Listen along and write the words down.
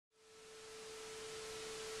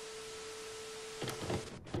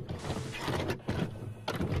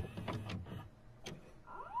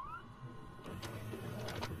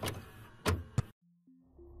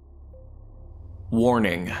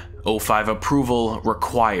Warning: O5 approval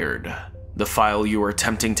required. The file you are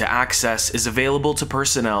attempting to access is available to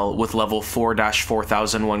personnel with level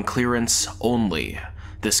 4-4001 clearance only.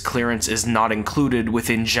 This clearance is not included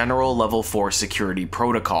within general level 4 security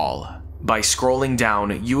protocol. By scrolling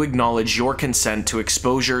down, you acknowledge your consent to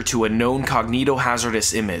exposure to a known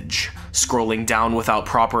cognitohazardous image. Scrolling down without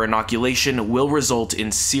proper inoculation will result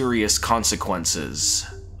in serious consequences.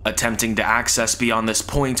 Attempting to access beyond this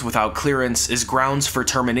point without clearance is grounds for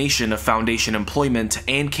termination of Foundation employment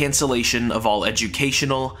and cancellation of all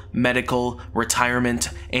educational, medical, retirement,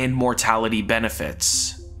 and mortality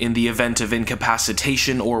benefits. In the event of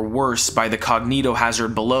incapacitation or worse by the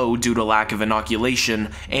cognitohazard below due to lack of inoculation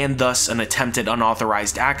and thus an attempted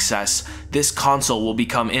unauthorized access, this console will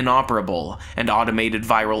become inoperable and automated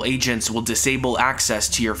viral agents will disable access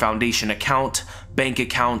to your Foundation account, bank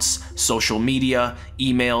accounts, social media,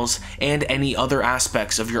 emails, and any other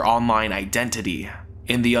aspects of your online identity.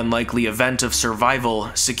 In the unlikely event of survival,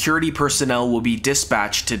 security personnel will be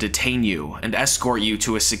dispatched to detain you and escort you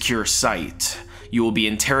to a secure site. You will be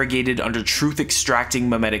interrogated under truth-extracting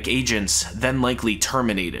memetic agents, then likely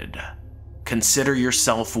terminated. Consider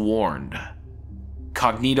yourself warned.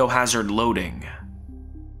 Cognitohazard loading.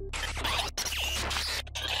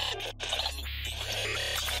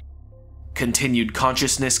 Continued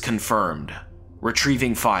consciousness confirmed.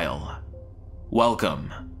 Retrieving file.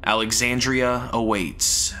 Welcome. Alexandria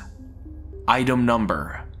awaits. Item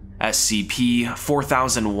number: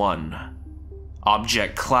 SCP-4001.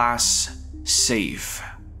 Object class: Safe.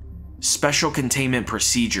 Special containment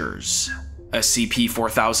procedures.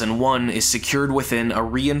 SCP-4001 is secured within a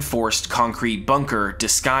reinforced concrete bunker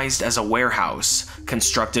disguised as a warehouse,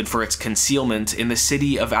 constructed for its concealment in the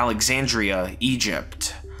city of Alexandria,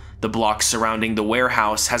 Egypt. The block surrounding the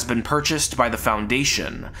warehouse has been purchased by the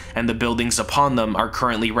Foundation, and the buildings upon them are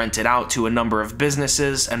currently rented out to a number of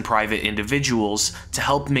businesses and private individuals to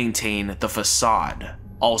help maintain the facade.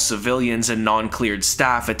 All civilians and non-cleared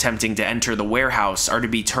staff attempting to enter the warehouse are to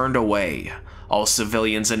be turned away. All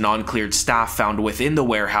civilians and non-cleared staff found within the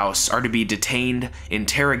warehouse are to be detained,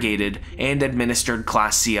 interrogated, and administered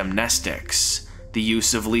Class C amnestics. The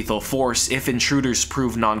use of lethal force if intruders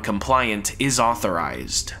prove non-compliant is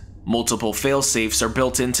authorized. Multiple failsafes are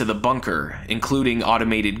built into the bunker, including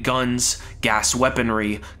automated guns, gas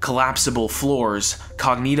weaponry, collapsible floors,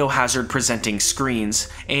 cognitohazard-presenting screens,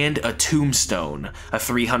 and a tombstone, a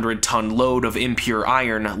 300-ton load of impure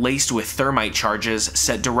iron laced with thermite charges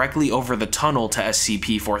set directly over the tunnel to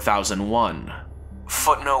SCP-4001.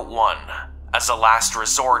 Footnote 1. As a last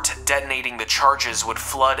resort, detonating the charges would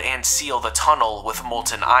flood and seal the tunnel with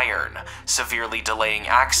molten iron, severely delaying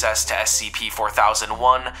access to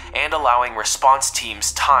SCP-4001 and allowing response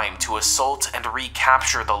teams time to assault and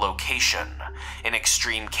recapture the location. In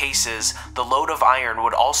extreme cases, the load of iron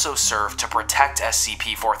would also serve to protect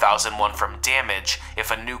SCP-4001 from damage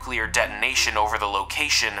if a nuclear detonation over the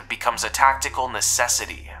location becomes a tactical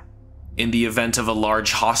necessity. In the event of a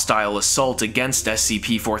large hostile assault against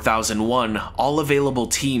SCP-4001, all available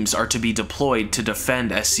teams are to be deployed to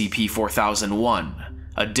defend SCP-4001.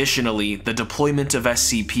 Additionally, the deployment of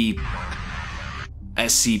SCP,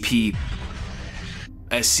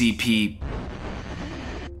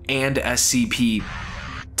 and SCP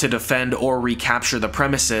to defend or recapture the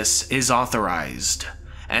premises is authorized.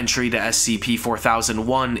 Entry to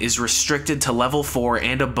SCP-4001 is restricted to Level 4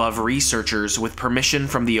 and above researchers with permission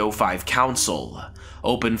from the O5 Council.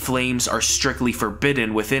 Open flames are strictly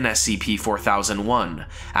forbidden within SCP-4001,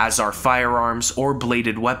 as are firearms or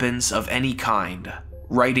bladed weapons of any kind.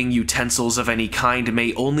 Writing utensils of any kind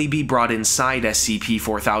may only be brought inside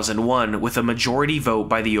SCP-4001 with a majority vote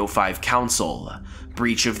by the O5 Council.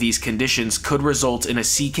 Breach of these conditions could result in a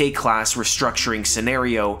CK-class restructuring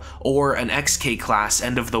scenario or an XK-class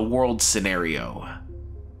end-of-the-world scenario.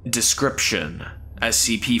 Description: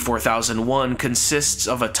 SCP-4001 consists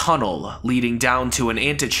of a tunnel leading down to an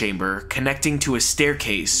antechamber connecting to a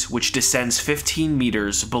staircase which descends 15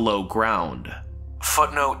 meters below ground.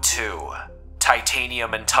 Footnote 2.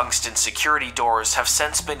 Titanium and tungsten security doors have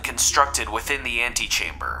since been constructed within the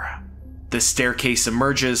antechamber. The staircase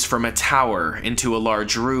emerges from a tower into a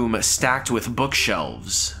large room stacked with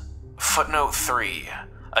bookshelves. Footnote 3.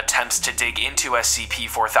 Attempts to dig into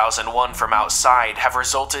SCP-4001 from outside have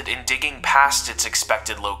resulted in digging past its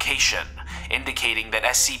expected location, indicating that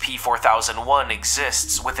SCP-4001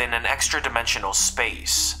 exists within an extra-dimensional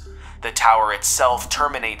space. The tower itself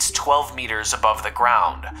terminates 12 meters above the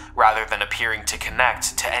ground, rather than appearing to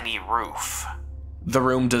connect to any roof. The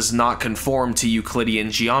room does not conform to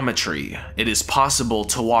Euclidean geometry. It is possible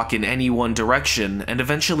to walk in any one direction and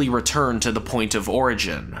eventually return to the point of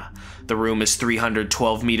origin. The room is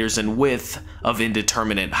 312 meters in width, of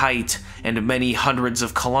indeterminate height, and many hundreds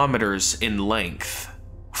of kilometers in length.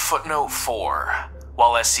 Footnote 4.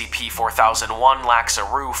 While SCP-4001 lacks a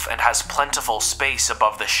roof and has plentiful space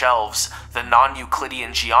above the shelves, the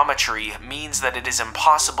non-Euclidean geometry means that it is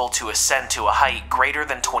impossible to ascend to a height greater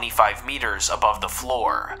than 25 meters above the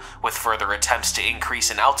floor, with further attempts to increase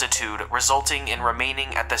in altitude resulting in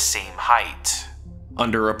remaining at the same height.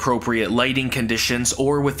 Under appropriate lighting conditions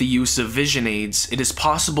or with the use of vision aids, it is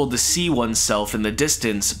possible to see oneself in the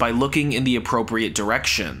distance by looking in the appropriate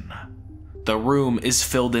direction. The room is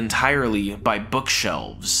filled entirely by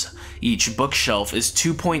bookshelves. Each bookshelf is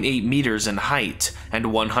 2.8 meters in height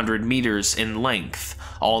and 100 meters in length,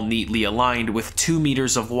 all neatly aligned with 2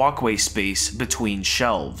 meters of walkway space between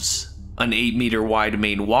shelves. An 8-meter wide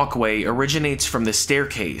main walkway originates from the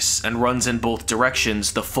staircase and runs in both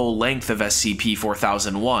directions the full length of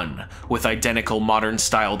SCP-4001, with identical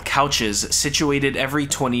modern-styled couches situated every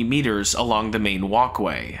 20 meters along the main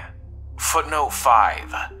walkway. Footnote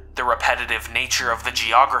 5. The repetitive nature of the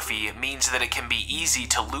geography means that it can be easy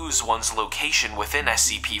to lose one's location within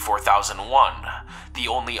SCP-4001. The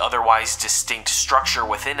only otherwise distinct structure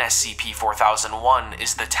within SCP-4001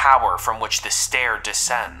 is the tower from which the stair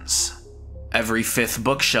descends. Every fifth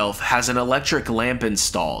bookshelf has an electric lamp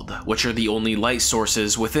installed, which are the only light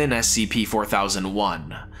sources within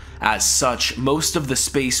SCP-4001. As such, most of the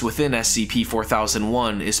space within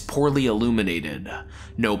SCP-4001 is poorly illuminated.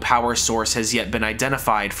 No power source has yet been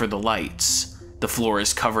identified for the lights. The floor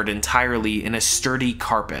is covered entirely in a sturdy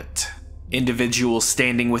carpet. Individuals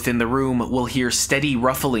standing within the room will hear steady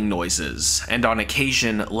ruffling noises, and on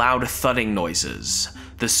occasion, loud thudding noises.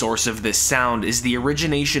 The source of this sound is the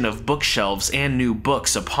origination of bookshelves and new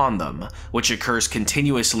books upon them, which occurs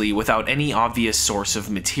continuously without any obvious source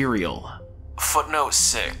of material. Footnote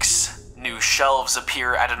 6. New shelves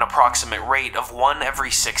appear at an approximate rate of 1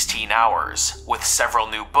 every 16 hours, with several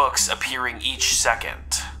new books appearing each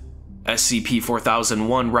second.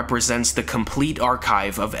 SCP-4001 represents the complete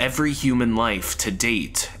archive of every human life to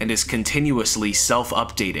date, and is continuously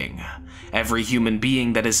self-updating. Every human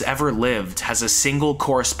being that has ever lived has a single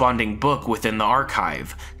corresponding book within the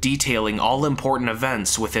archive, detailing all important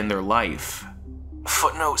events within their life.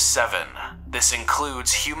 Footnote 7. This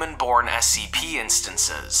includes human-born SCP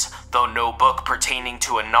instances, though no book pertaining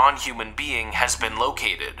to a non-human being has been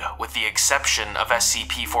located, with the exception of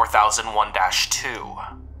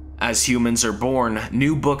SCP-4001-2. As humans are born,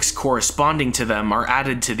 new books corresponding to them are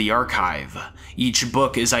added to the archive. Each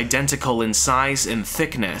book is identical in size and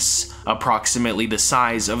thickness, approximately the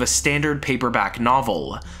size of a standard paperback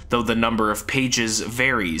novel, though the number of pages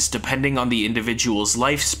varies depending on the individual's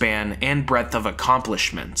lifespan and breadth of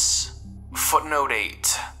accomplishments. Footnote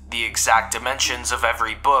 8. The exact dimensions of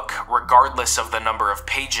every book, regardless of the number of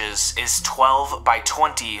pages, is 12 by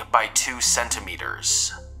 20 by 2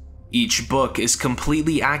 centimeters. Each book is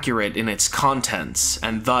completely accurate in its contents,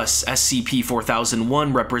 and thus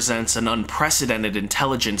SCP-4001 represents an unprecedented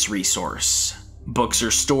intelligence resource. Books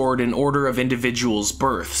are stored in order of individuals'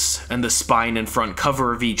 births, and the spine and front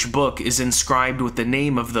cover of each book is inscribed with the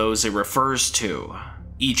name of those it refers to.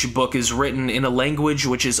 Each book is written in a language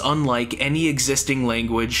which is unlike any existing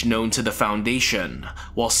language known to the Foundation,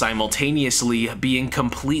 while simultaneously being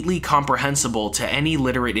completely comprehensible to any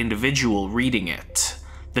literate individual reading it.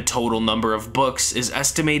 The total number of books is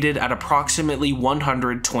estimated at approximately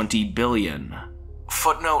 120 billion.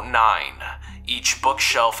 Footnote 9. Each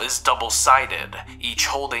bookshelf is double-sided, each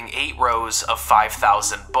holding 8 rows of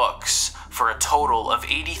 5,000 books, for a total of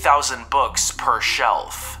 80,000 books per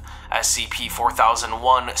shelf.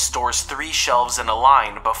 SCP-4001 stores 3 shelves in a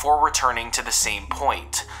line before returning to the same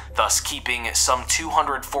point, thus keeping some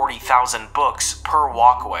 240,000 books per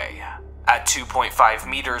walkway. At 2.5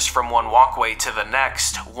 meters from one walkway to the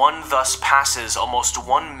next, one thus passes almost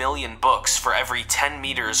 1 million books for every 10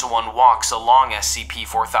 meters one walks along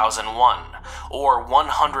SCP-4001, or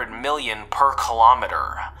 100 million per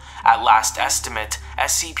kilometer. At last estimate,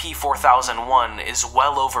 SCP-4001 is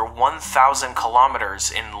well over 1,000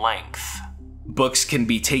 kilometers in length. Books can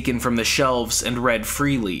be taken from the shelves and read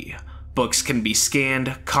freely. Books can be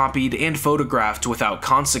scanned, copied, and photographed without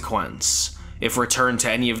consequence. If returned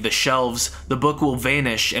to any of the shelves, the book will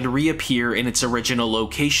vanish and reappear in its original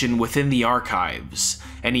location within the archives.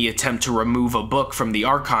 Any attempt to remove a book from the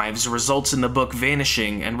archives results in the book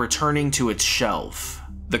vanishing and returning to its shelf.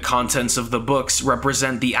 The contents of the books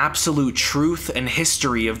represent the absolute truth and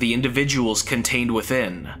history of the individuals contained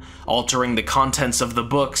within. Altering the contents of the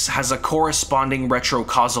books has a corresponding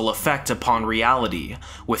retrocausal effect upon reality,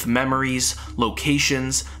 with memories,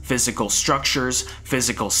 locations, physical structures,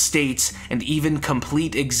 physical states, and even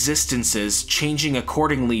complete existences changing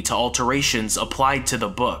accordingly to alterations applied to the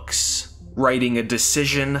books. Writing a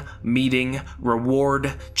decision, meeting,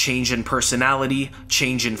 reward, change in personality,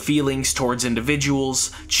 change in feelings towards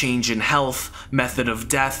individuals, change in health, method of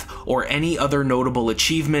death, or any other notable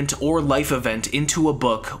achievement or life event into a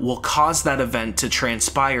book will cause that event to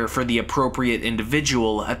transpire for the appropriate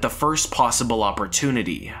individual at the first possible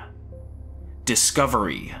opportunity.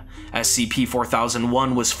 Discovery.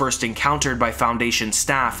 SCP-4001 was first encountered by Foundation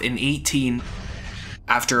staff in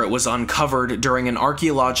after it was uncovered during an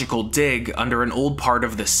archaeological dig under an old part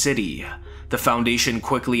of the city. The Foundation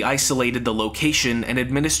quickly isolated the location and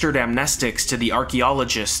administered amnestics to the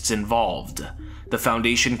archaeologists involved. The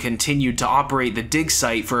Foundation continued to operate the dig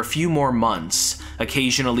site for a few more months,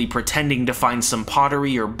 occasionally pretending to find some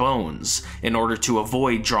pottery or bones in order to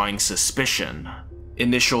avoid drawing suspicion.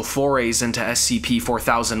 Initial forays into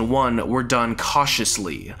SCP-4001 were done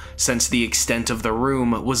cautiously, since the extent of the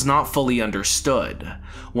room was not fully understood.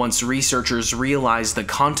 Once researchers realized the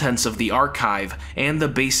contents of the archive and the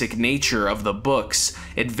basic nature of the books,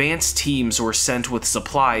 advanced teams were sent with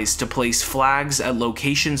supplies to place flags at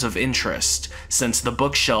locations of interest, since the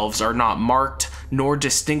bookshelves are not marked nor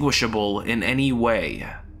distinguishable in any way.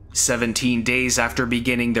 17 days after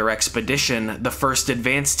beginning their expedition, the first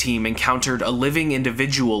advance team encountered a living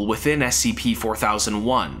individual within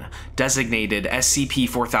SCP-4001, designated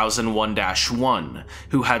SCP-4001-1,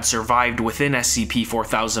 who had survived within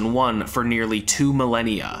SCP-4001 for nearly 2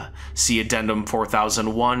 millennia. See Addendum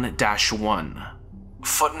 4001-1.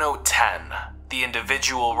 Footnote 10. The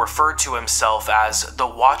individual referred to himself as the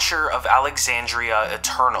Watcher of Alexandria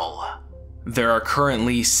Eternal. There are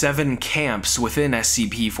currently 7 camps within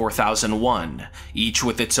SCP-4001, each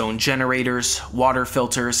with its own generators, water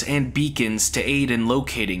filters, and beacons to aid in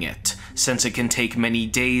locating it, since it can take many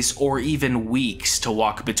days or even weeks to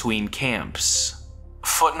walk between camps.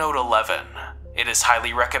 Footnote 11. It is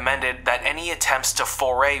highly recommended that any attempts to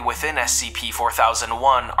foray within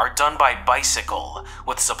SCP-4001 are done by bicycle,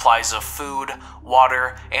 with supplies of food,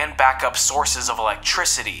 water, and backup sources of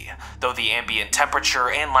electricity, though the ambient temperature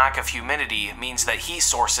and lack of humidity means that heat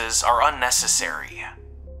sources are unnecessary.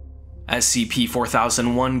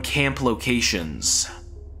 SCP-4001 Camp Locations.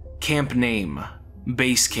 Camp Name: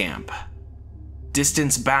 Base Camp.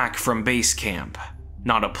 Distance back from Base Camp: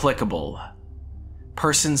 not applicable.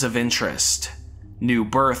 Persons of Interest: New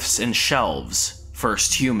births and shelves,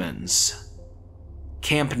 first humans.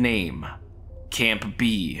 Camp Name: Camp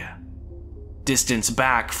B. Distance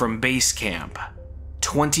back from Base Camp: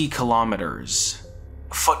 20 kilometers.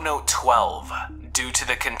 Footnote 12. Due to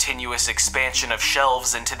the continuous expansion of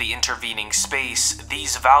shelves into the intervening space,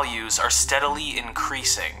 these values are steadily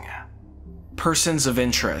increasing. Persons of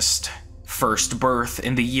Interest: First birth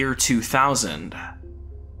in the year 2000.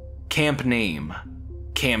 Camp Name: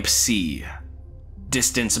 Camp C.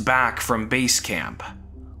 Distance back from Base Camp: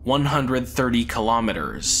 130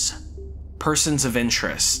 kilometers. Persons of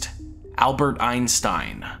Interest: Albert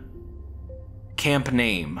Einstein. Camp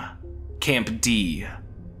Name: Camp D.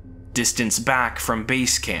 Distance back from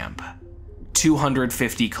Base Camp: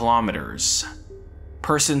 250 kilometers.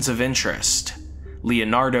 Persons of Interest: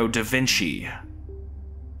 Leonardo da Vinci.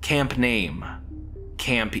 Camp Name: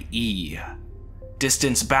 Camp E.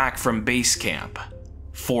 Distance back from Base Camp: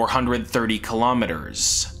 430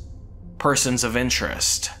 kilometers. Persons of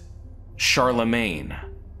Interest: Charlemagne.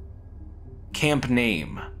 Camp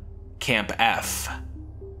Name: Camp F.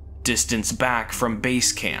 Distance back from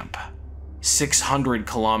Base Camp: 600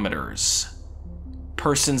 kilometers.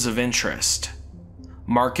 Persons of Interest: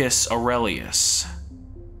 Marcus Aurelius.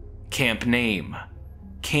 Camp Name: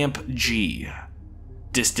 Camp G.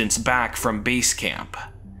 Distance back from Base Camp: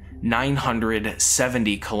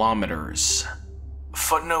 970 kilometers.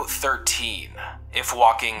 Footnote 13. If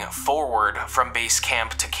walking forward from Base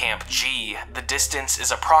Camp to Camp G, the distance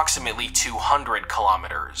is approximately 200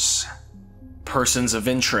 kilometers. Persons of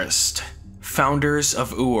Interest: Founders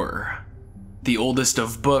of Ur. The oldest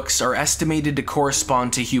of books are estimated to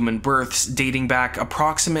correspond to human births dating back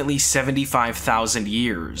approximately 75,000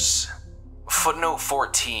 years. Footnote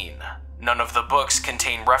 14. None of the books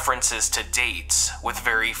contain references to dates, with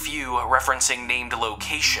very few referencing named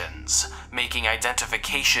locations, making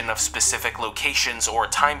identification of specific locations or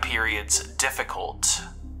time periods difficult.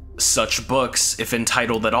 Such books, if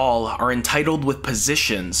entitled at all, are entitled with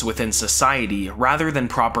positions within society rather than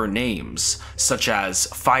proper names, such as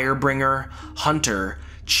Firebringer, Hunter,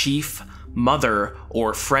 Chief, Mother,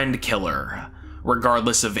 or Friend Killer.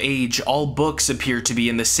 Regardless of age, all books appear to be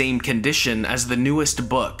in the same condition as the newest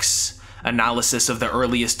books. Analysis of the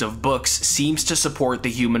earliest of books seems to support the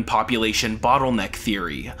human population bottleneck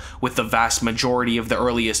theory, with the vast majority of the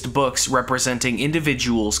earliest books representing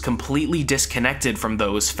individuals completely disconnected from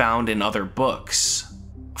those found in other books.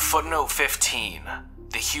 Footnote 15.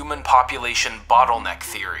 The human population bottleneck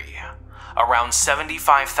theory. Around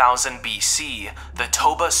 75,000 BC, the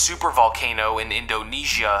Toba supervolcano in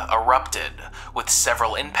Indonesia erupted, with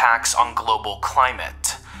several impacts on global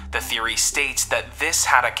climate. The theory states that this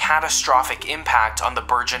had a catastrophic impact on the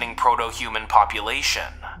burgeoning proto-human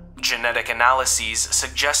population. Genetic analyses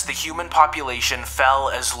suggest the human population fell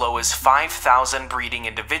as low as 5,000 breeding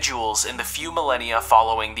individuals in the few millennia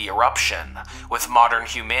following the eruption, with modern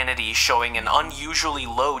humanity showing an unusually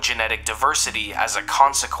low genetic diversity as a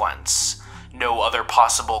consequence. No other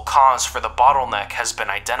possible cause for the bottleneck has been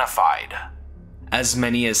identified. As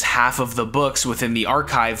many as half of the books within the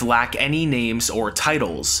archive lack any names or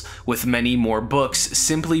titles, with many more books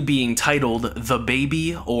simply being titled The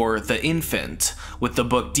Baby or The Infant, with the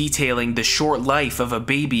book detailing the short life of a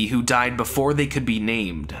baby who died before they could be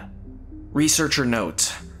named. Researcher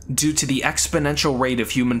note: due to the exponential rate of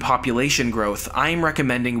human population growth, I am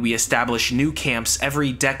recommending we establish new camps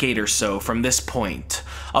every decade or so from this point.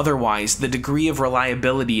 Otherwise, the degree of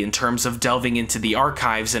reliability in terms of delving into the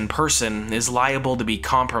archives in person is liable to be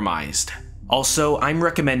compromised. Also, I'm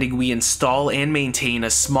recommending we install and maintain a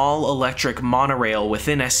small electric monorail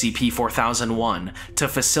within SCP-4001 to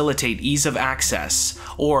facilitate ease of access,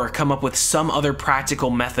 or come up with some other practical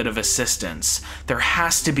method of assistance. There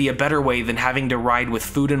has to be a better way than having to ride with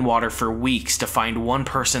food and water for weeks to find one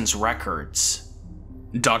person's records.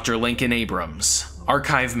 Dr. Lincoln Abrams,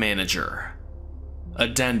 Archive Manager.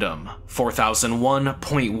 Addendum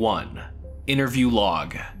 4001.1 Interview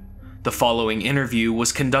Log. The following interview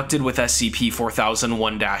was conducted with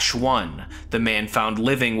SCP-4001-1, the man found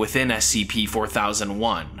living within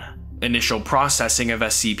SCP-4001. Initial processing of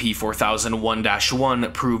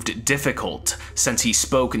SCP-4001-1 proved difficult, since he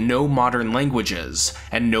spoke no modern languages,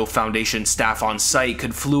 and no Foundation staff on site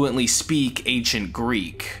could fluently speak Ancient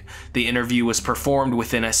Greek. The interview was performed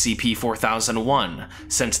within SCP-4001,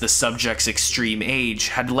 since the subject's extreme age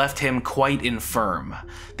had left him quite infirm.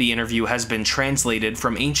 The interview has been translated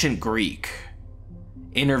from Ancient Greek.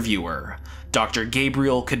 Interviewer: Dr.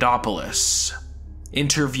 Gabriel Kodopoulos.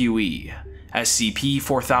 Interviewee: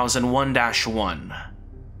 SCP-4001-1.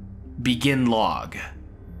 Begin log.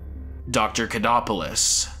 Dr.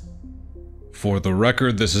 Kodopoulos. For the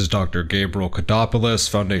record, this is Dr. Gabriel Kodopoulos,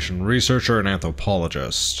 Foundation researcher and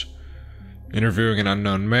anthropologist, interviewing an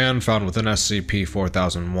unknown man found within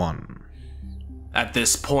SCP-4001. At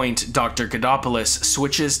this point, Dr. Kodopoulos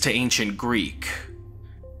switches to Ancient Greek.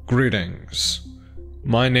 Greetings.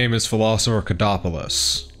 My name is Philosopher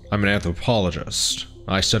Kodopoulos. I'm an anthropologist.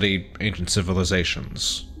 I study ancient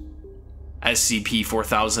civilizations.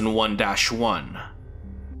 SCP-4001-1.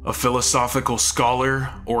 A philosophical scholar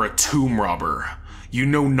or a tomb robber? You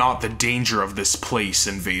know not the danger of this place,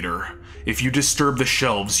 invader. If you disturb the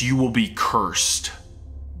shelves, you will be cursed.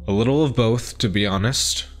 A little of both, to be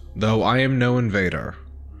honest, though I am no invader.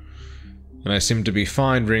 And I seem to be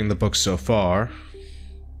fine reading the book so far.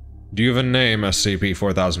 Do you have a name,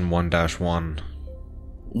 SCP-4001-1?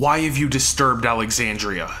 Why have you disturbed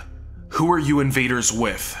Alexandria? Who are you invaders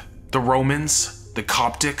with? The Romans? The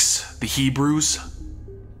Coptics? The Hebrews?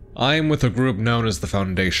 I am with a group known as the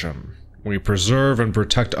Foundation. We preserve and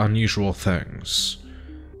protect unusual things.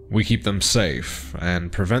 We keep them safe,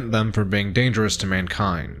 and prevent them from being dangerous to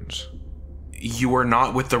mankind. You are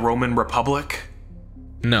not with the Roman Republic?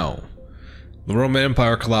 No. The Roman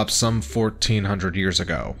Empire collapsed some 1400 years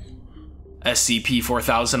ago.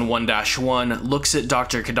 SCP-4001-1 looks at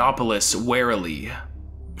Dr. Kodopoulos warily.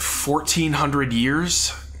 1400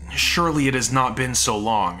 years? Surely it has not been so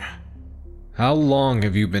long. How long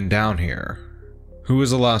have you been down here? Who is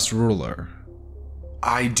the last ruler?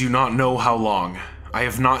 I do not know how long. I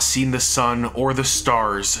have not seen the sun or the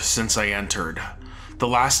stars since I entered. The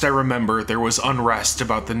last I remember, there was unrest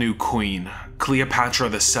about the new queen, Cleopatra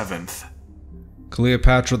VII.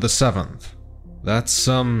 Cleopatra VII? That's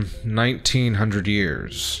some 1900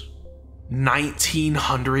 years.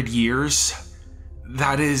 1900 years?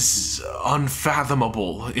 That is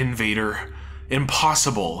unfathomable, invader.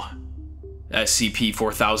 Impossible.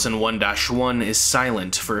 SCP-4001-1 is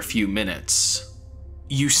silent for a few minutes.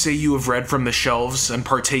 You say you have read from the shelves and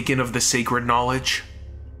partaken of the sacred knowledge?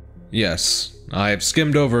 Yes, I've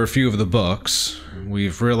skimmed over a few of the books.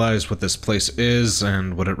 We've realized what this place is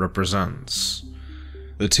and what it represents.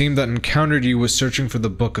 The team that encountered you was searching for the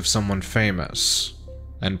book of someone famous,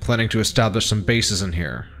 and planning to establish some bases in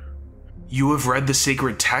here. You have read the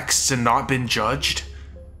sacred texts and not been judged?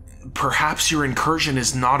 Perhaps your incursion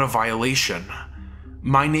is not a violation.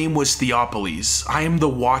 My name was Theopolis. I am the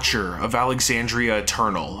Watcher of Alexandria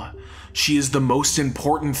Eternal. She is the most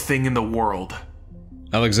important thing in the world.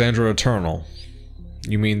 Alexandria Eternal?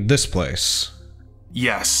 You mean this place?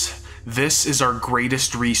 Yes, this is our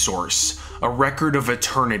greatest resource, a record of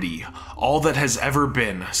eternity, all that has ever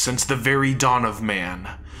been since the very dawn of man,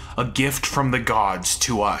 a gift from the gods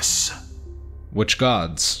to us. Which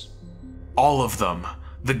gods? All of them.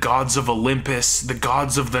 The gods of Olympus, the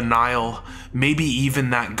gods of the Nile, maybe even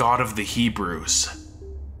that god of the Hebrews.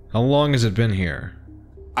 How long has it been here?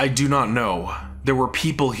 I do not know. There were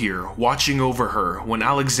people here, watching over her, when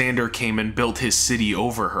Alexander came and built his city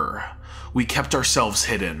over her. We kept ourselves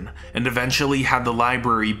hidden, and eventually had the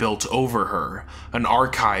library built over her, an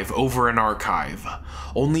archive over an archive.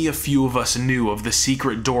 Only a few of us knew of the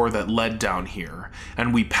secret door that led down here,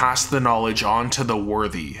 and we passed the knowledge on to the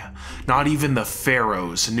worthy. Not even the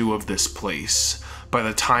pharaohs knew of this place. By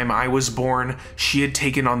the time I was born, she had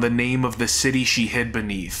taken on the name of the city she hid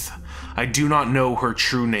beneath. I do not know her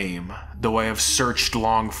true name, though I have searched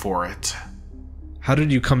long for it. How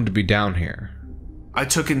did you come to be down here? I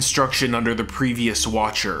took instruction under the previous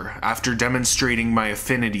Watcher, after demonstrating my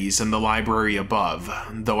affinities in the library above,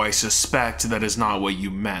 though I suspect that is not what you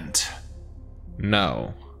meant.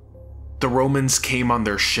 No. The Romans came on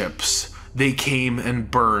their ships. They came and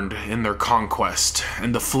burned in their conquest,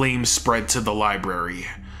 and the flames spread to the library.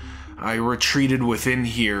 I retreated within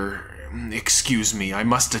here. Excuse me, I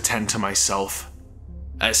must attend to myself.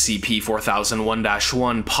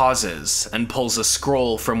 SCP-4001-1 pauses and pulls a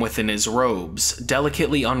scroll from within his robes,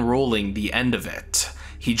 delicately unrolling the end of it.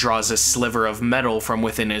 He draws a sliver of metal from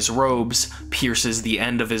within his robes, pierces the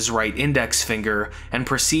end of his right index finger, and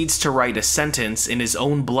proceeds to write a sentence in his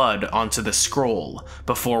own blood onto the scroll,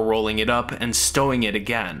 before rolling it up and stowing it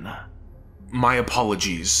again. My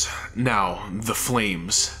apologies. Now, the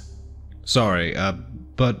flames. Sorry,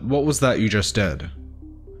 but what was that you just did?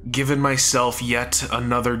 Given myself yet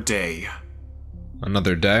another day.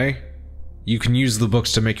 Another day? You can use the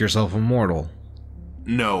books to make yourself immortal.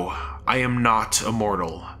 No, I am not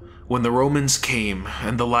immortal. When the Romans came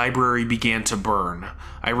and the library began to burn,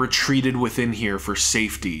 I retreated within here for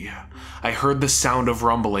safety. I heard the sound of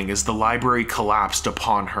rumbling as the library collapsed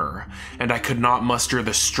upon her, and I could not muster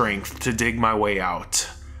the strength to dig my way out.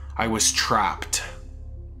 I was trapped.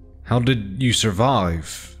 How did you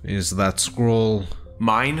survive? Is that scroll...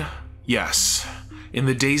 Mine? Yes. In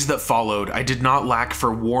the days that followed, I did not lack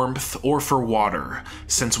for warmth or for water,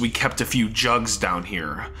 since we kept a few jugs down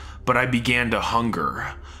here, but I began to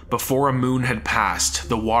hunger. Before a moon had passed,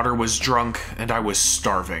 the water was drunk and I was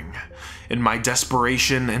starving. In my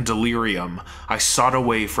desperation and delirium, I sought a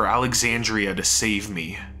way for Alexandria to save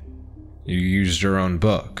me. You used your own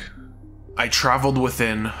book. I traveled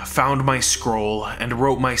within, found my scroll, and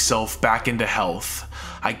wrote myself back into health.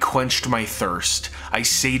 I quenched my thirst. I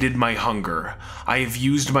sated my hunger. I have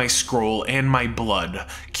used my scroll and my blood,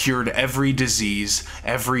 cured every disease,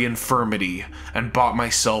 every infirmity, and bought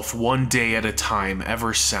myself one day at a time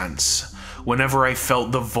ever since. Whenever I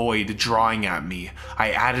felt the void drawing at me,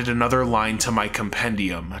 I added another line to my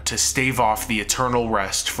compendium to stave off the eternal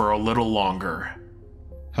rest for a little longer.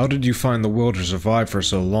 How did you find the will to survive for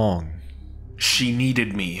so long? She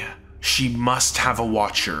needed me. She must have a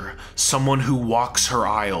watcher, someone who walks her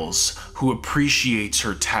aisles, who appreciates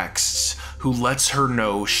her texts, who lets her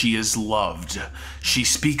know she is loved. She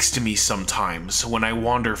speaks to me sometimes when I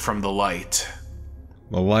wander from the light.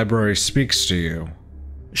 The library speaks to you.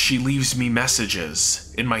 She leaves me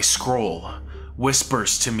messages in my scroll,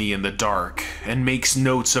 whispers to me in the dark, and makes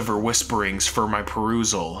notes of her whisperings for my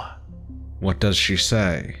perusal. What does she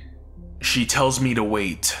say? She tells me to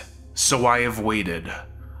wait, so I have waited.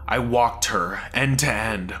 I walked her, end to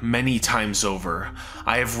end, many times over.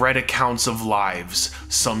 I have read accounts of lives,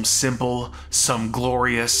 some simple, some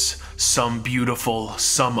glorious, some beautiful,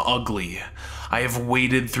 some ugly. I have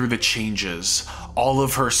waded through the changes. All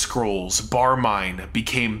of her scrolls, bar mine,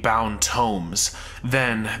 became bound tomes.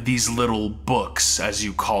 Then, these little books, as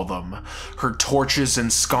you call them. Her torches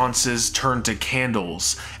and sconces turned to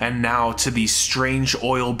candles, and now to these strange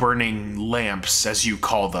oil-burning lamps, as you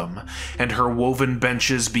call them. And her woven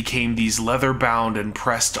benches became these leather-bound and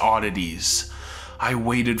pressed oddities. I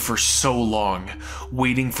waited for so long,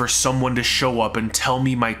 waiting for someone to show up and tell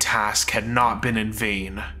me my task had not been in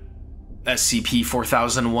vain.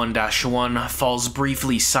 SCP-4001-1 falls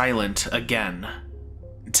briefly silent again.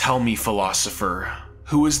 Tell me, philosopher,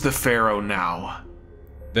 who is the pharaoh now?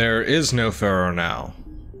 There is no pharaoh now.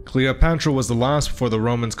 Cleopatra was the last before the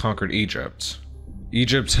Romans conquered Egypt.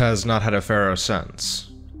 Egypt has not had a pharaoh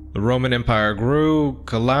since. The Roman Empire grew,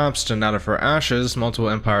 collapsed, and out of her ashes, multiple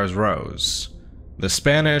empires rose. The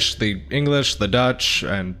Spanish, the English, the Dutch,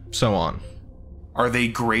 and so on. Are they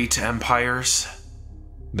great empires?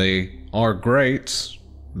 They are great,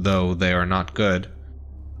 though they are not good.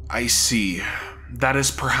 I see. That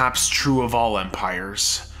is perhaps true of all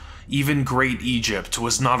empires. Even Great Egypt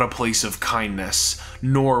was not a place of kindness,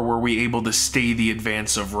 nor were we able to stay the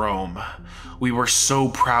advance of Rome. We were so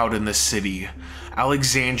proud in the city.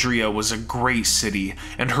 Alexandria was a great city,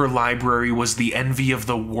 and her library was the envy of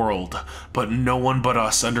the world, but no one but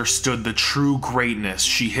us understood the true greatness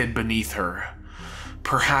she hid beneath her.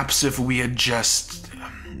 Perhaps if we had just...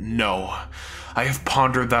 No. I have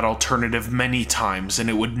pondered that alternative many times, and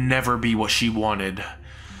it would never be what she wanted.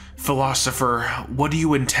 Philosopher, what do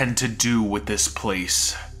you intend to do with this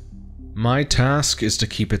place? My task is to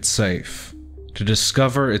keep it safe, to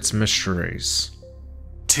discover its mysteries.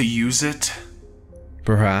 To use it?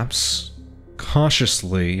 Perhaps.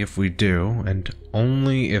 Cautiously if we do, and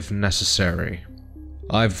only if necessary.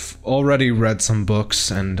 I've already read some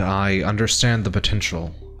books, and I understand the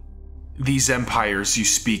potential. These empires you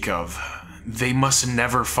speak of, they must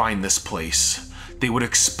never find this place. They would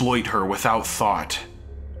exploit her without thought.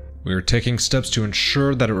 We are taking steps to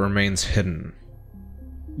ensure that it remains hidden.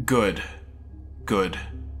 Good. Good.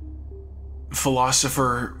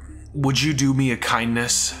 Philosopher, would you do me a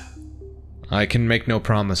kindness? I can make no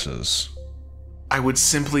promises. I would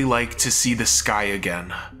simply like to see the sky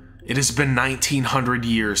again. It has been 1900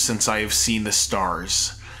 years since I have seen the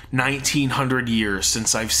stars. 1900 years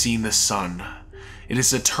since I've seen the sun. It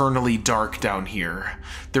is eternally dark down here.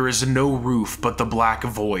 There is no roof but the black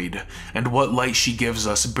void, and what light she gives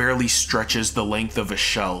us barely stretches the length of a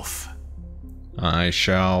shelf. I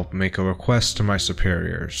shall make a request to my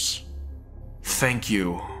superiors. Thank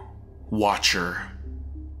you, Watcher.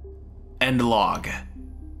 End log.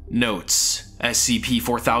 Notes.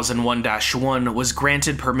 SCP-4001-1 was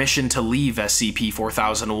granted permission to leave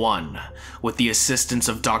SCP-4001. With the assistance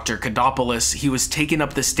of Dr. Kadopoulos, he was taken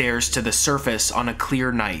up the stairs to the surface on a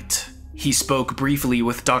clear night. He spoke briefly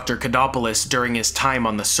with Dr. Kadopoulos during his time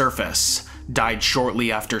on the surface, died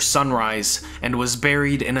shortly after sunrise, and was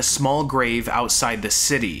buried in a small grave outside the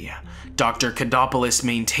city. Dr. Kadopoulos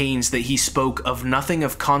maintains that he spoke of nothing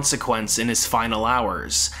of consequence in his final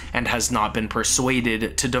hours, and has not been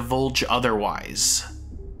persuaded to divulge otherwise.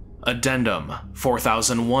 Addendum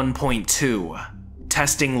 4001.2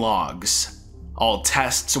 Testing Logs. All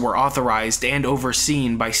tests were authorized and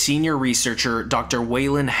overseen by senior researcher Dr.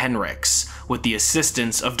 Waylon Henricks, with the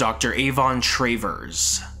assistance of Dr. Avon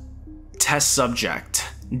Travers. Test Subject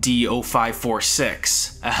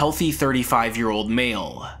D0546, a healthy 35-year-old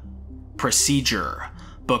male. Procedure.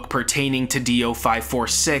 Book pertaining to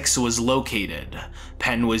D0546 was located.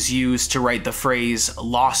 Pen was used to write the phrase,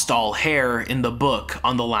 "lost all hair" in the book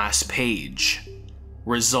on the last page.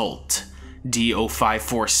 Result.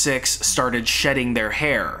 D0546 started shedding their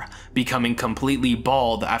hair, becoming completely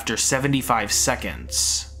bald after 75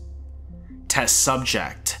 seconds. Test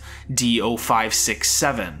Subject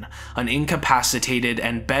D0567, an incapacitated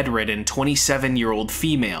and bedridden 27-year-old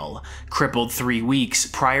female, crippled 3 weeks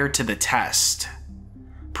prior to the test.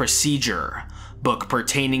 Procedure. Book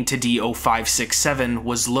pertaining to D0567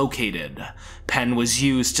 was located. Pen was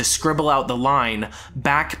used to scribble out the line,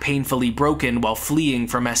 "back painfully broken while fleeing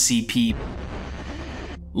from SCP."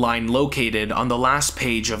 Line located on the last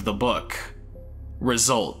page of the book.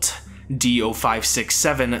 Result.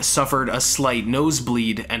 D0567 suffered a slight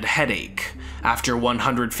nosebleed and headache. After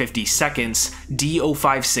 150 seconds,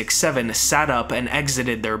 D0567 sat up and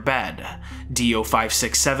exited their bed.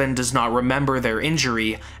 D0567 does not remember their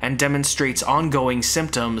injury and demonstrates ongoing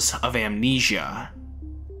symptoms of amnesia.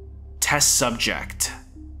 Test Subject.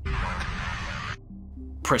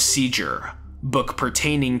 Procedure. Book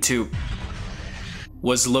pertaining to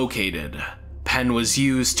was located. Pen was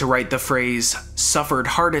used to write the phrase, "suffered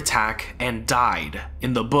heart attack and died"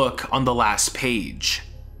 in the book on the last page.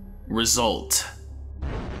 Result.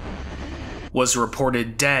 Was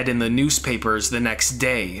reported dead in the newspapers the next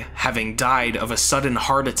day, having died of a sudden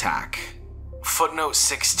heart attack. Footnote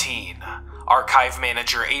 16. Archive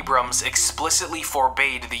Manager Abrams explicitly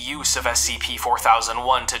forbade the use of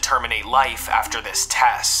SCP-4001 to terminate life after this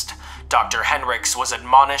test. Dr. Henricks was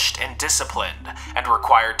admonished and disciplined, and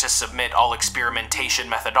required to submit all experimentation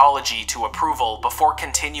methodology to approval before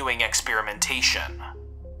continuing experimentation.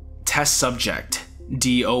 Test subject,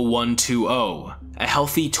 D0120, a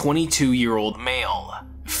healthy 22-year-old male,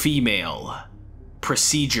 female.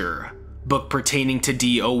 Procedure. Book pertaining to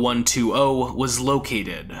D0120 was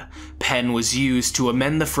located. Pen was used to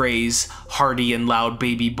amend the phrase, "Hearty and loud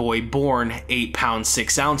baby boy born, 8 pounds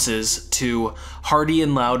 6 ounces," to "Hearty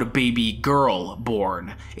and loud baby girl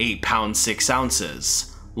born, 8 pounds 6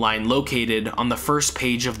 ounces." Line located on the first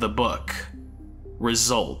page of the book.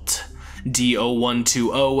 Result.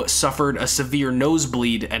 D0120 suffered a severe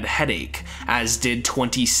nosebleed and headache, as did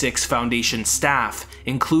 26 Foundation staff,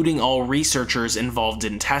 including all researchers involved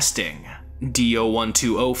in testing.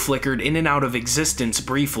 D0120 flickered in and out of existence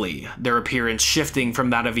briefly, their appearance shifting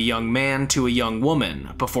from that of a young man to a young woman,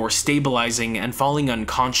 before stabilizing and falling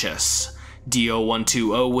unconscious.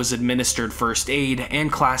 D0120 was administered first aid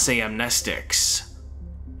and Class A amnestics.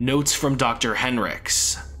 Notes from Dr.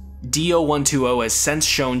 Henricks. D0120 has since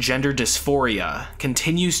shown gender dysphoria,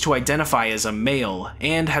 continues to identify as a male,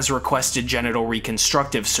 and has requested genital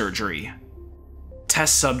reconstructive surgery.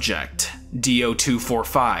 Test subject,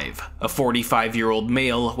 D0245, a 45-year-old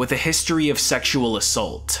male with a history of sexual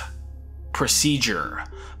assault. Procedure.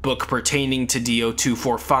 Book pertaining to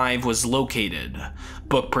D0245 was located.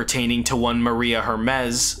 Book pertaining to one Maria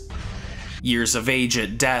Hermes, years of age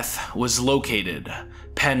at death, was located.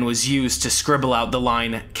 Pen was used to scribble out the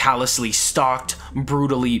line, "callously stalked,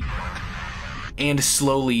 brutally, and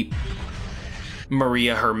slowly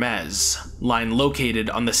Maria Hermes." Line located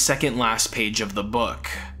on the second last page of the book.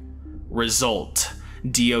 Result.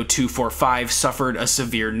 D0245 suffered a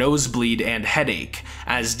severe nosebleed and headache,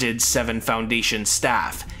 as did 7 Foundation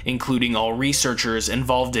staff, including all researchers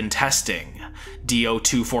involved in testing.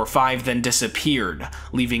 D0245 then disappeared,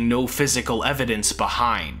 leaving no physical evidence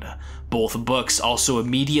behind. Both books also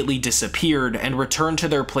immediately disappeared and returned to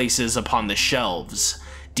their places upon the shelves.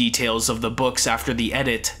 Details of the books after the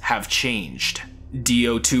edit have changed.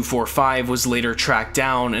 D0245 was later tracked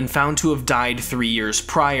down and found to have died 3 years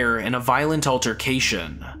prior in a violent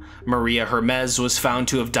altercation. Maria Hermes was found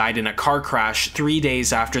to have died in a car crash 3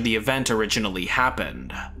 days after the event originally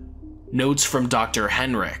happened. Notes from Dr.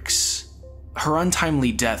 Henricks. Her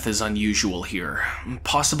untimely death is unusual here.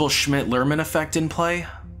 Possible Schmidt-Lerman effect in play?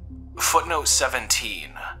 Footnote 17.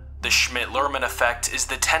 The Schmidt-Lerman effect is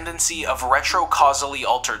the tendency of retrocausally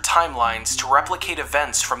altered timelines to replicate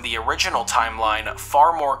events from the original timeline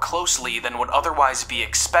far more closely than would otherwise be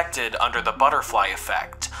expected under the butterfly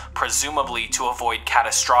effect, presumably to avoid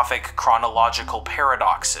catastrophic chronological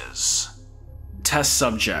paradoxes. Test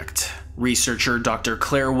subject. Researcher Dr.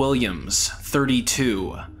 Claire Williams,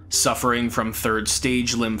 32, suffering from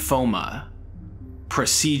third-stage lymphoma.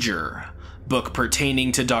 Procedure. Book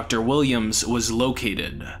pertaining to Dr. Williams was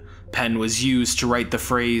located. Pen was used to write the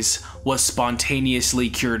phrase, "was spontaneously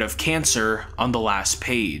cured of cancer," on the last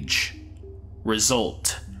page.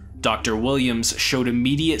 Result. Dr. Williams showed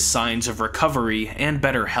immediate signs of recovery and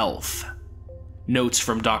better health. Notes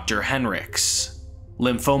from Dr. Henricks.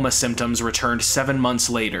 Lymphoma symptoms returned 7 months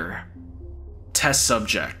later. Test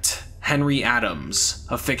subject. Henry Adams,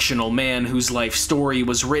 a fictional man whose life story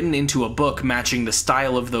was written into a book matching the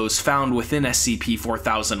style of those found within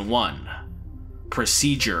SCP-4001.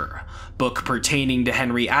 Procedure. Book pertaining to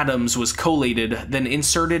Henry Adams was collated, then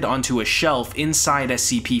inserted onto a shelf inside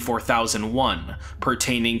SCP-4001,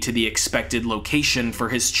 pertaining to the expected location for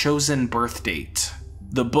his chosen birth date.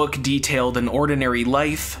 The book detailed an ordinary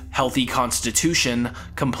life, healthy constitution,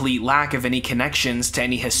 complete lack of any connections to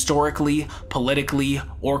any historically, politically,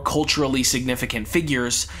 or culturally significant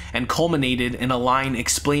figures, and culminated in a line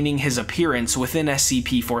explaining his appearance within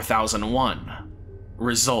SCP-4001.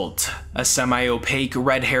 Result. A semi-opaque,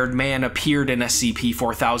 red-haired man appeared in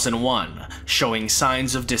SCP-4001, showing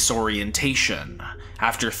signs of disorientation.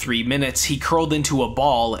 After 3 minutes, he curled into a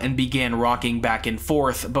ball and began rocking back and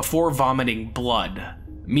forth before vomiting blood.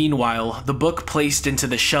 Meanwhile, the book placed into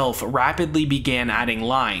the shelf rapidly began adding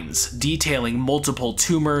lines, detailing multiple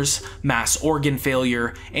tumors, mass organ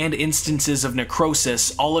failure, and instances of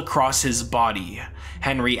necrosis all across his body.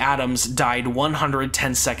 Henry Adams died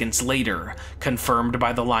 110 seconds later, confirmed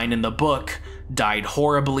by the line in the book, "died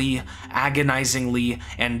horribly, agonizingly,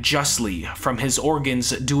 and justly from his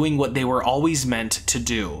organs doing what they were always meant to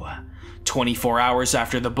do." 24 hours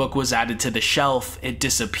after the book was added to the shelf, it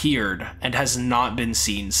disappeared and has not been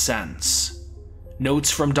seen since.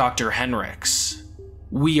 Notes from Dr. Henricks.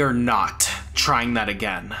 We are not trying that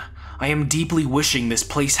again. I am deeply wishing this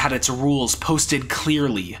place had its rules posted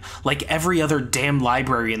clearly, like every other damn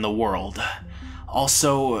library in the world.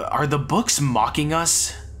 Also, are the books mocking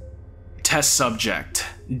us? Test subject,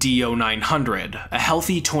 D0900, a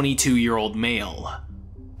healthy 22-year-old male.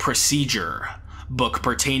 Procedure. Book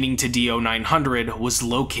pertaining to DO-900 was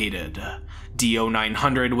located.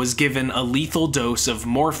 DO-900 was given a lethal dose of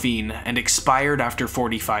morphine and expired after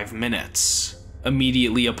 45 minutes.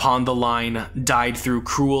 Immediately upon the line, "died through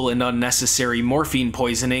cruel and unnecessary morphine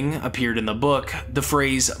poisoning" appeared in the book, the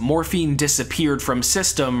phrase "morphine disappeared from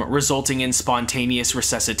system resulting in spontaneous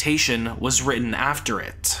resuscitation" was written after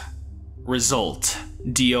it. Result: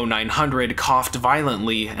 DO-900 coughed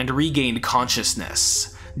violently and regained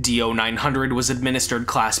consciousness. DO-900 was administered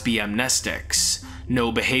Class B amnestics.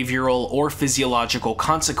 No behavioral or physiological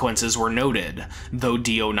consequences were noted, though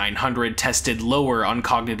DO-900 tested lower on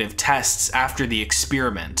cognitive tests after the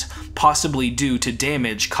experiment, possibly due to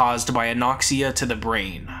damage caused by anoxia to the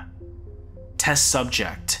brain. Test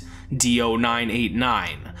subject: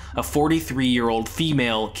 DO-989, a 43-year-old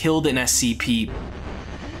female killed in SCP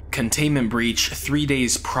containment breach 3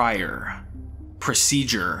 days prior.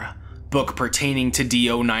 Procedure: book pertaining to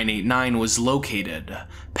DO-989 was located.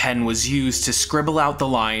 Pen was used to scribble out the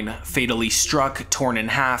line, "fatally struck, torn in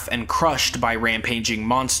half, and crushed by rampaging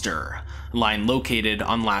monster." Line located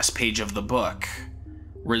on last page of the book.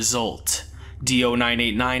 Result: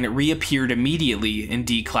 DO-989 reappeared immediately in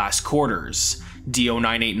D-Class quarters.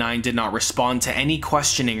 DO-989 did not respond to any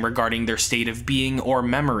questioning regarding their state of being or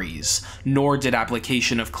memories, nor did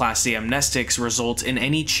application of Class A amnestics result in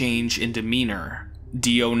any change in demeanor.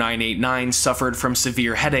 DO-989 suffered from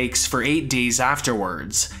severe headaches for 8 days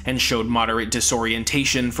afterwards, and showed moderate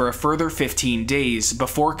disorientation for a further 15 days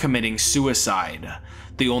before committing suicide.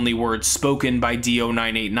 The only words spoken by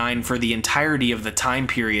DO-989 for the entirety of the time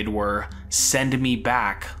period were, "Send me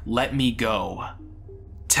back, let me go."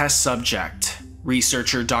 Test subject: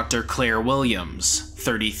 researcher Dr. Claire Williams,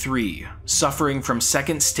 33, suffering from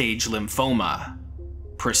second-stage lymphoma.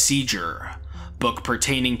 Procedure: book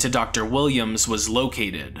pertaining to Dr. Williams was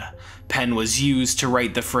located. Pen was used to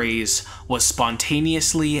write the phrase, "was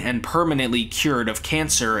spontaneously and permanently cured of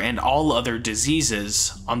cancer and all other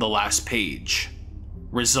diseases" on the last page.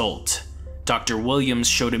 Result: Dr. Williams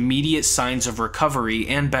showed immediate signs of recovery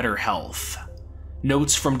and better health.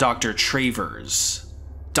 Notes from Dr. Travers: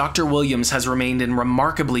 Dr. Williams has remained in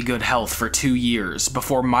remarkably good health for 2 years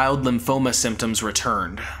before mild lymphoma symptoms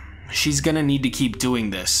returned. She's gonna need to keep doing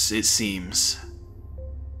this, it seems.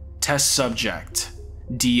 Test subject: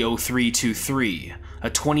 DO-323,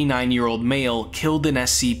 a 29-year-old male killed in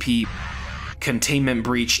SCP containment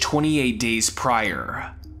breach 28 days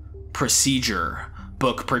prior. Procedure: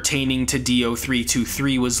 book pertaining to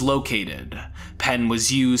DO-323 was located. Pen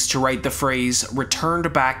was used to write the phrase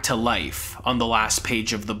 "returned back to life" on the last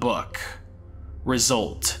page of the book.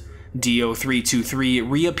 Result: DO-323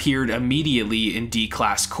 reappeared immediately in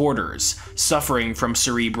D-Class quarters, suffering from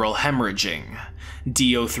cerebral hemorrhaging.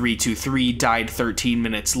 DO-323 died 13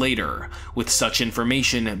 minutes later, with such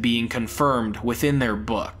information being confirmed within their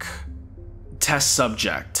book. Test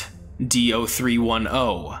subject: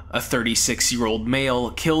 DO-310, a 36-year-old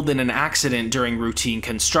male killed in an accident during routine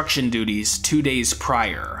construction duties 2 days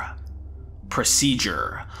prior.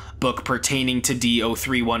 Procedure: book pertaining to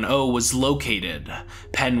DO-310 was located.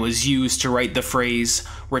 Pen was used to write the phrase,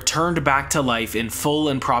 "returned back to life in full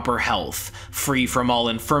and proper health, free from all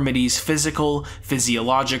infirmities physical,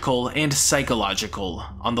 physiological, and psychological"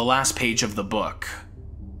 on the last page of the book.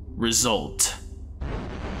 Result: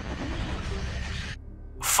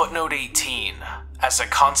 Footnote 18. As a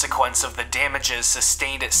consequence of the damages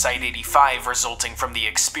sustained at Site-85 resulting from the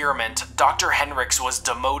experiment, Dr. Henricks was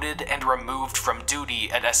demoted and removed from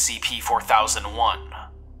duty at SCP-4001.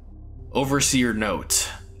 Overseer note: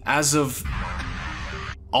 as of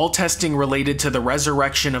all testing related to the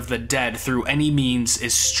resurrection of the dead through any means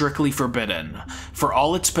is strictly forbidden. For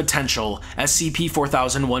all its potential,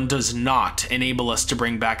 SCP-4001 does not enable us to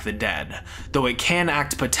bring back the dead, though it can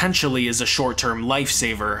act potentially as a short-term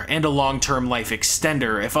lifesaver and a long-term life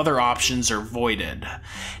extender if other options are voided.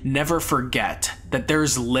 Never forget that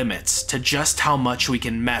there's limits to just how much we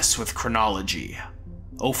can mess with chronology.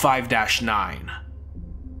 05-9.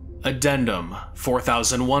 Addendum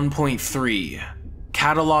 4001.3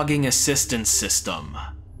 Cataloging Assistance System.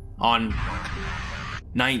 On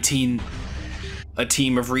 19, a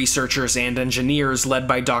team of researchers and engineers led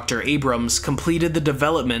by Dr. Abrams completed the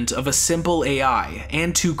development of a simple AI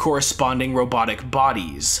and 2 corresponding robotic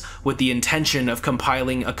bodies, with the intention of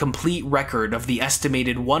compiling a complete record of the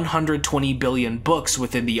estimated 120 billion books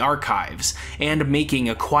within the archives, and making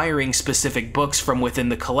acquiring specific books from within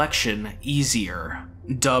the collection easier.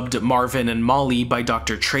 Dubbed Marvin and Molly by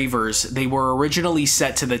Dr. Travers, they were originally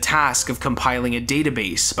set to the task of compiling a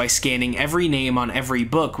database by scanning every name on every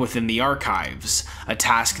book within the archives, a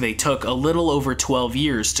task they took a little over 12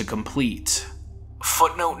 years to complete.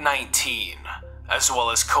 Footnote 19. As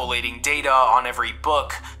well as collating data on every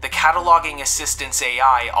book, the cataloging assistance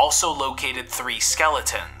AI also located 3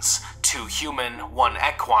 skeletons, 2 human, 1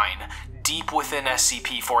 equine, deep within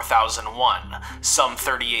SCP-4001, some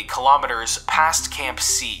 38 kilometers past Camp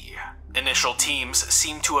C. Initial teams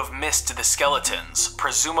seem to have missed the skeletons,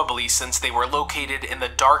 presumably since they were located in the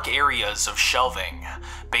dark areas of shelving.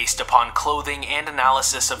 Based upon clothing and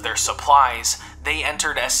analysis of their supplies, they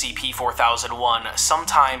entered SCP-4001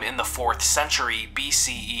 sometime in the 4th century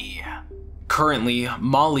BCE. Currently,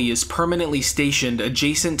 Molly is permanently stationed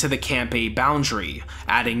adjacent to the Camp A boundary,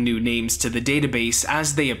 adding new names to the database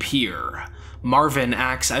as they appear. Marvin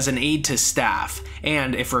acts as an aide to staff,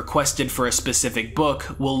 and if requested for a specific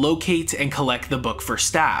book, will locate and collect the book for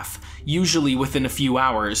staff, usually within a few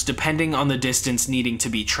hours depending on the distance needing to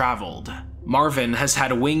be traveled. Marvin has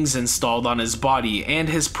had wings installed on his body and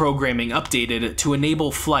his programming updated to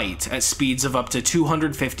enable flight at speeds of up to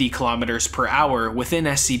 250 kilometers per hour within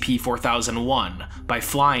SCP-4001 by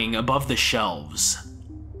flying above the shelves.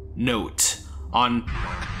 Note: on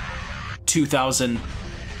 2000,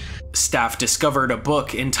 staff discovered a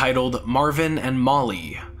book entitled Marvin and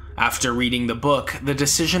Molly. After reading the book, the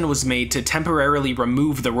decision was made to temporarily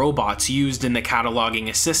remove the robots used in the cataloging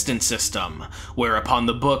assistance system, whereupon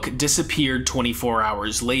the book disappeared 24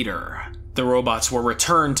 hours later. The robots were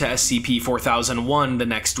returned to SCP-4001 the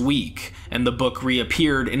next week, and the book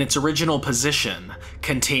reappeared in its original position,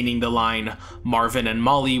 containing the line, "Marvin and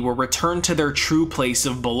Molly were returned to their true place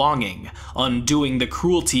of belonging, undoing the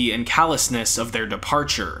cruelty and callousness of their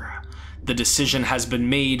departure." The decision has been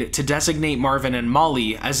made to designate Marvin and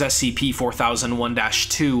Molly as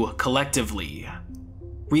SCP-4001-2 collectively.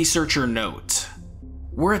 Researcher note: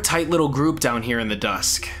 we're a tight little group down here in the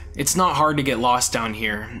dusk. It's not hard to get lost down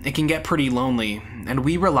here. It can get pretty lonely, and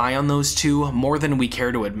we rely on those two more than we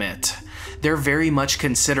care to admit. They're very much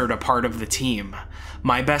considered a part of the team.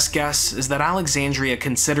 My best guess is that Alexandria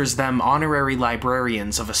considers them honorary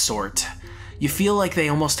librarians of a sort. You feel like they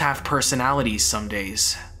almost have personalities some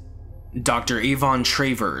days. Dr. Avon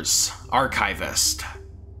Travers, Archivist.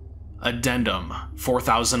 Addendum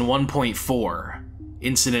 4001.4,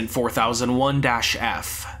 Incident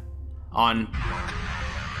 4001-F. On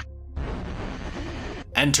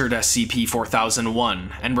entered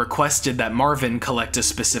SCP-4001 and requested that Marvin collect a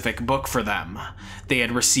specific book for them. They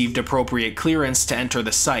had received appropriate clearance to enter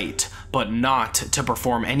the site, but not to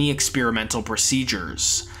perform any experimental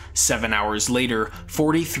procedures. 7 hours later,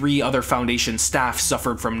 43 other Foundation staff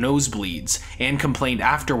suffered from nosebleeds and complained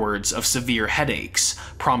afterwards of severe headaches,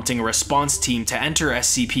 prompting a response team to enter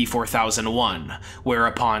SCP-4001,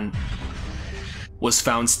 whereupon was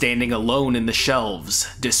found standing alone in the shelves,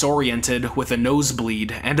 disoriented with a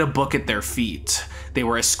nosebleed and a book at their feet. They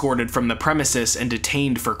were escorted from the premises and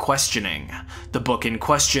detained for questioning. The book in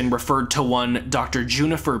question referred to one Dr.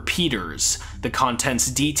 Junifer Peters, the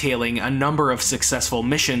contents detailing a number of successful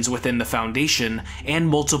missions within the Foundation and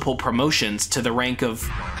multiple promotions to the rank of,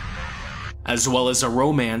 as well as a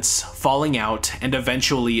romance, falling out, and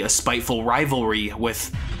eventually a spiteful rivalry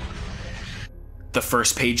with. The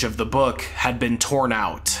first page of the book had been torn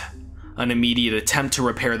out. An immediate attempt to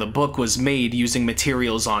repair the book was made using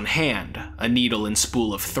materials on hand, a needle and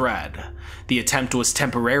spool of thread. The attempt was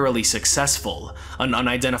temporarily successful. An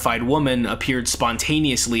unidentified woman appeared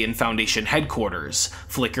spontaneously in Foundation headquarters,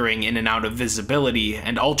 flickering in and out of visibility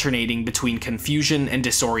and alternating between confusion and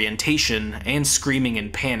disorientation and screaming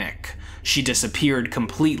in panic. She disappeared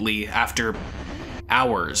completely after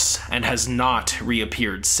hours and has not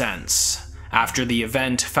reappeared since. After the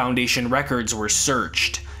event, Foundation records were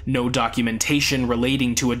searched. No documentation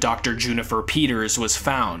relating to a Dr. Junifer Peters was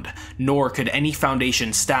found, nor could any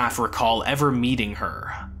Foundation staff recall ever meeting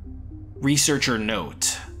her. Researcher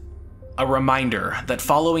note: a reminder that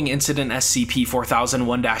following Incident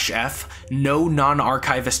SCP-4001-F, no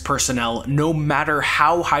non-archivist personnel, no matter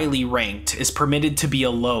how highly ranked, is permitted to be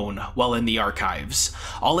alone while in the archives.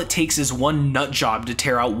 All it takes is one nut job to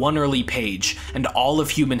tear out one early page, and all of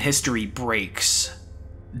human history breaks.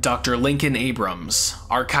 Dr. Lincoln Abrams,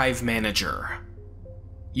 Archive Manager.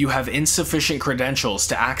 You have insufficient credentials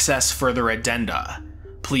to access further addenda.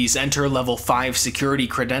 Please enter Level 5 security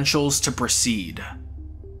credentials to proceed.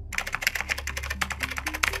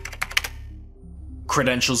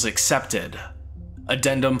 Credentials accepted.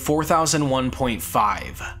 Addendum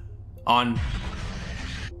 4001.5. On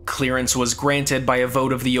clearance was granted by a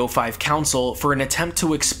vote of the O5 Council for an attempt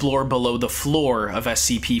to explore below the floor of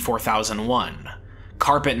SCP-4001.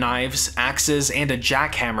 Carpet knives, axes, and a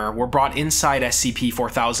jackhammer were brought inside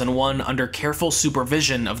SCP-4001 under careful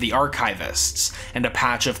supervision of the archivists, and a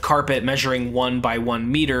patch of carpet measuring 1 by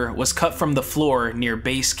 1 meter was cut from the floor near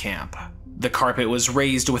base camp. The carpet was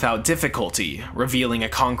raised without difficulty, revealing a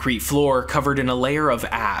concrete floor covered in a layer of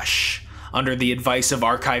ash. Under the advice of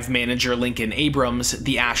archive manager Lincoln Abrams,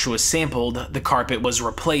 the ash was sampled, the carpet was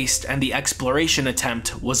replaced, and the exploration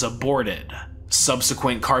attempt was aborted.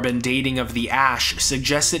 Subsequent carbon dating of the ash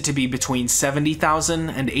suggests it to be between 70,000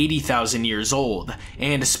 and 80,000 years old,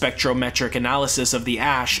 and spectrometric analysis of the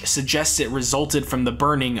ash suggests it resulted from the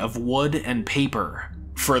burning of wood and paper.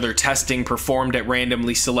 Further testing performed at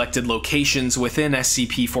randomly selected locations within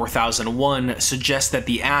SCP-4001 suggests that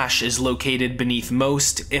the ash is located beneath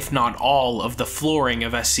most, if not all, of the flooring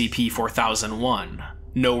of SCP-4001.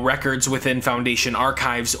 No records within Foundation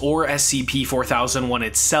archives or SCP-4001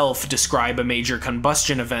 itself describe a major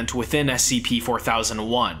combustion event within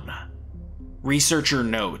SCP-4001. Researcher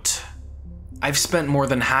note: I've spent more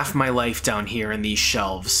than half my life down here in these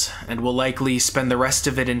shelves, and will likely spend the rest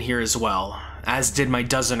of it in here as well, as did my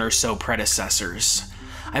dozen or so predecessors.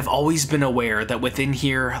 I've always been aware that within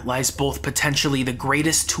here lies both potentially the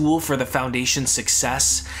greatest tool for the Foundation's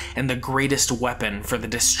success and the greatest weapon for the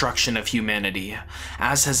destruction of humanity,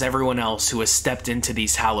 as has everyone else who has stepped into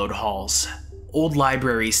these hallowed halls. Old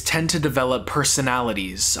libraries tend to develop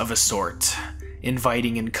personalities of a sort,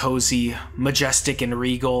 inviting and cozy, majestic and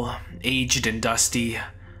regal, aged and dusty.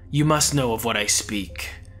 You must know of what I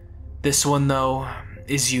speak. This one, though,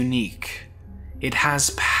 is unique. It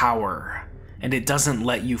has power, and it doesn't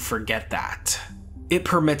let you forget that. It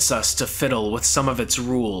permits us to fiddle with some of its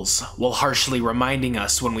rules, while harshly reminding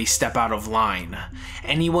us when we step out of line.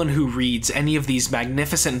 Anyone who reads any of these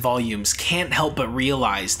magnificent volumes can't help but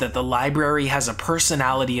realize that the library has a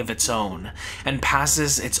personality of its own, and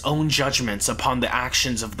passes its own judgments upon the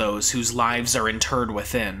actions of those whose lives are interred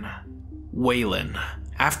within. Waylon.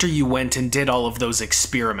 After you went and did all of those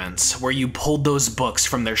experiments, where you pulled those books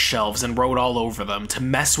from their shelves and wrote all over them to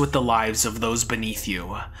mess with the lives of those beneath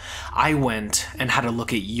you, I went and had a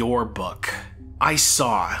look at your book. I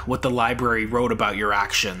saw what the library wrote about your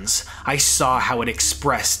actions. I saw how it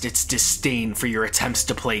expressed its disdain for your attempts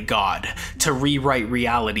to play God, to rewrite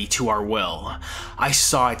reality to our will. I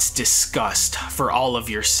saw its disgust for all of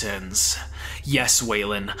your sins. Yes,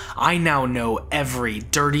 Waylon, I now know every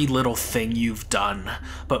dirty little thing you've done,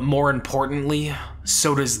 but more importantly,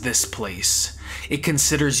 so does this place. It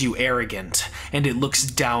considers you arrogant, and it looks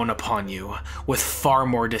down upon you, with far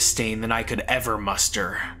more disdain than I could ever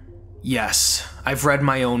muster. Yes, I've read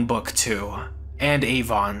my own book too, and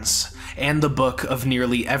Avon's, and the book of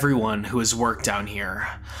nearly everyone who has worked down here.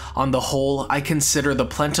 On the whole, I consider the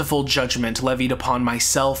plentiful judgment levied upon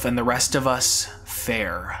myself and the rest of us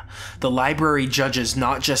fair. The library judges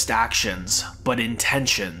not just actions, but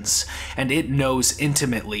intentions, and it knows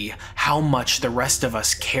intimately how much the rest of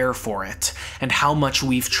us care for it, and how much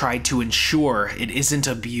we've tried to ensure it isn't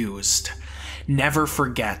abused. Never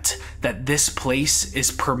forget that this place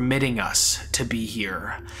is permitting us to be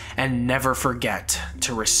here, and never forget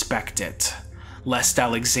to respect it, lest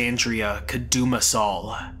Alexandria could doom us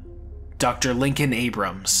all. Dr. Lincoln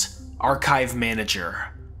Abrams, Archive Manager,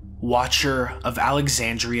 Watcher of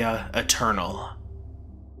Alexandria Eternal.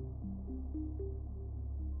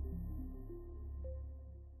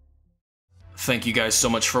 Thank you guys so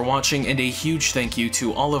much for watching, and a huge thank you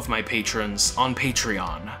to all of my patrons on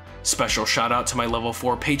Patreon. Special shout out to my level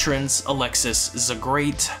 4 patrons, Alexis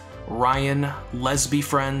Zagrate, Ryan, Lesby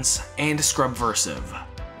Friends, and Scrubversive.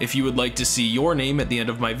 If you would like to see your name at the end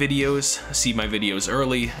of my videos, see my videos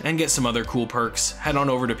early, and get some other cool perks, head on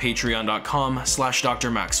over to patreon.com/Dr.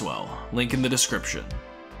 Maxwell, link in the description.